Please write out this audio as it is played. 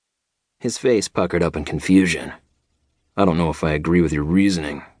His face puckered up in confusion. "I don't know if I agree with your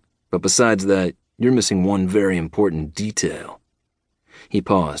reasoning, but besides that, you're missing one very important detail." He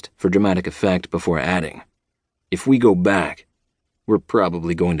paused for dramatic effect before adding, "If we go back, we're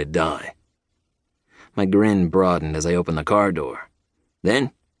probably going to die." My grin broadened as I opened the car door.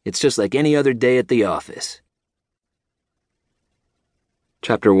 "Then, it's just like any other day at the office."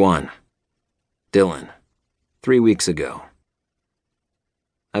 Chapter 1. Dylan. 3 weeks ago.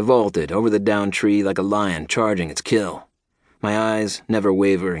 I vaulted over the downed tree like a lion charging its kill, my eyes never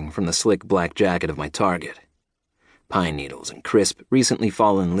wavering from the slick black jacket of my target. Pine needles and crisp, recently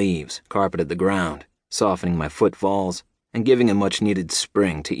fallen leaves carpeted the ground, softening my footfalls and giving a much-needed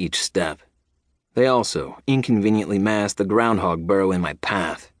spring to each step. They also inconveniently masked the groundhog burrow in my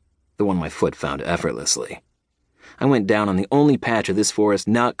path, the one my foot found effortlessly. I went down on the only patch of this forest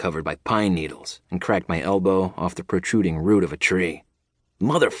not covered by pine needles and cracked my elbow off the protruding root of a tree.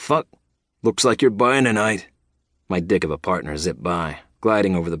 "Motherfuck! Looks like you're buying tonight." My dick of a partner zipped by,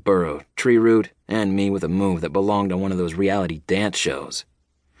 gliding over the burrow, tree root, and me with a move that belonged on one of those reality dance shows.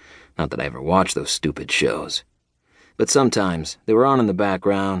 Not that I ever watched those stupid shows. But sometimes they were on in the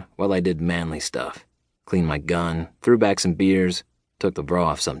background while I did manly stuff. Cleaned my gun, threw back some beers, took the bra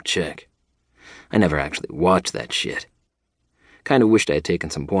off some chick. I never actually watched that shit. Kinda wished I had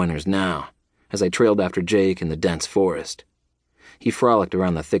taken some pointers now, as I trailed after Jake in the dense forest. He frolicked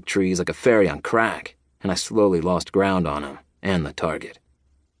around the thick trees like a fairy on crack, and I slowly lost ground on him and the target.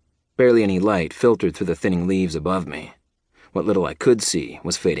 Barely any light filtered through the thinning leaves above me. What little I could see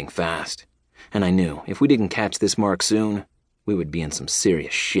was fading fast, and I knew if we didn't catch this mark soon, we would be in some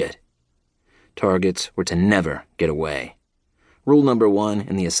serious shit. Targets were to never get away. Rule number 1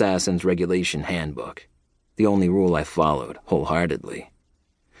 in the Assassin's Regulation Handbook. The only rule I followed wholeheartedly.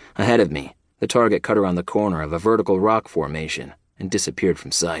 Ahead of me, the target cut around the corner of a vertical rock formation and disappeared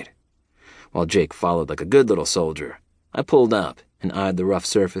from sight. While Jake followed like a good little soldier, I pulled up and eyed the rough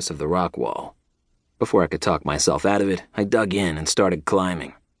surface of the rock wall. Before I could talk myself out of it, I dug in and started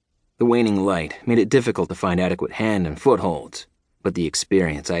climbing. The waning light made it difficult to find adequate hand and footholds, but the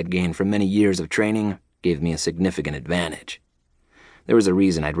experience I had gained from many years of training gave me a significant advantage. There was a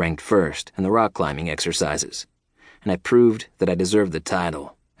reason I'd ranked first in the rock climbing exercises, and I proved that I deserved the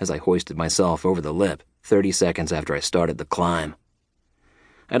title as I hoisted myself over the lip 30 seconds after I started the climb.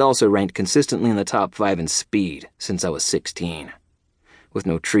 I'd also ranked consistently in the top 5 in speed since I was 16. With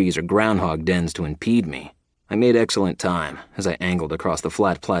no trees or groundhog dens to impede me, I made excellent time as I angled across the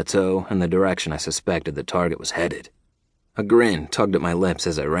flat plateau in the direction I suspected the target was headed. A grin tugged at my lips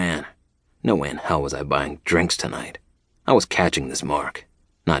as I ran. No way in hell was I buying drinks tonight. I was catching this mark,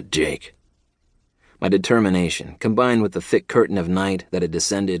 not Jake. My determination, combined with the thick curtain of night that had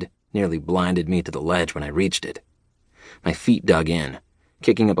descended, nearly blinded me to the ledge when I reached it. My feet dug in,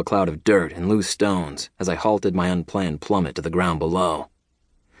 kicking up a cloud of dirt and loose stones as I halted my unplanned plummet to the ground below.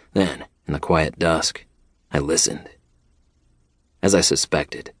 Then, in the quiet dusk, I listened. As I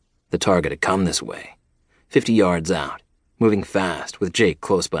suspected, the target had come this way, 50 yards out, moving fast with Jake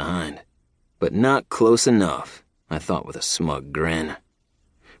close behind. But not close enough, I thought with a smug grin.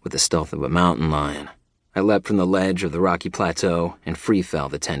 With the stealth of a mountain lion, I leapt from the ledge of the rocky plateau and free fell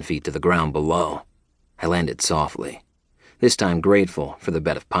the 10 feet to the ground below. I landed softly, this time grateful for the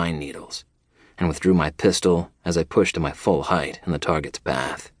bed of pine needles, and withdrew my pistol as I pushed to my full height in the target's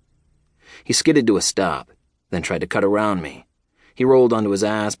path. He skidded to a stop, then tried to cut around me. He rolled onto his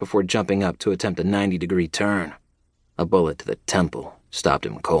ass before jumping up to attempt a 90-degree turn. A bullet to the temple stopped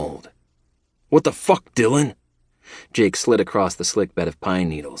him cold. "What the fuck, Dylan?" Jake slid across the slick bed of pine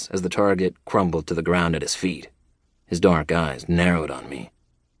needles as the target crumbled to the ground at his feet. His dark eyes narrowed on me.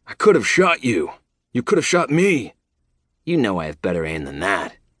 "I could have shot you. You could have shot me." "You know I have better aim than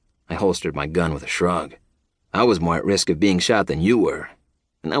that." I holstered my gun with a shrug. "I was more at risk of being shot than you were,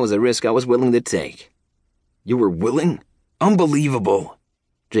 and that was a risk I was willing to take." "You were willing? Unbelievable!"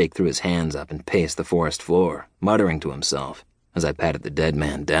 Jake threw his hands up and paced the forest floor, muttering to himself as I patted the dead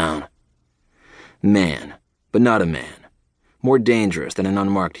man down. Man, but not a man. More dangerous than an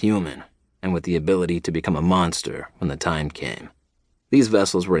unmarked human, and with the ability to become a monster when the time came. These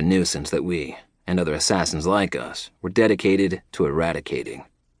vessels were a nuisance that we, and other assassins like us, were dedicated to eradicating.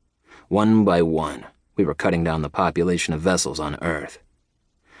 One by one, we were cutting down the population of vessels on Earth.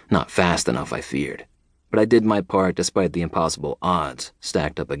 Not fast enough, I feared, but I did my part despite the impossible odds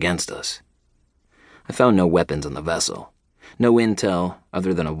stacked up against us. I found no weapons on the vessel, no intel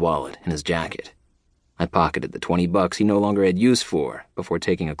other than a wallet in his jacket. I pocketed the $20 he no longer had use for before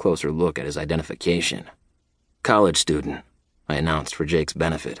taking a closer look at his identification. "College student," I announced for Jake's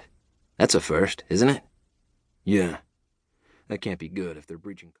benefit. "That's a first, isn't it?" "Yeah. That can't be good if they're breaching..."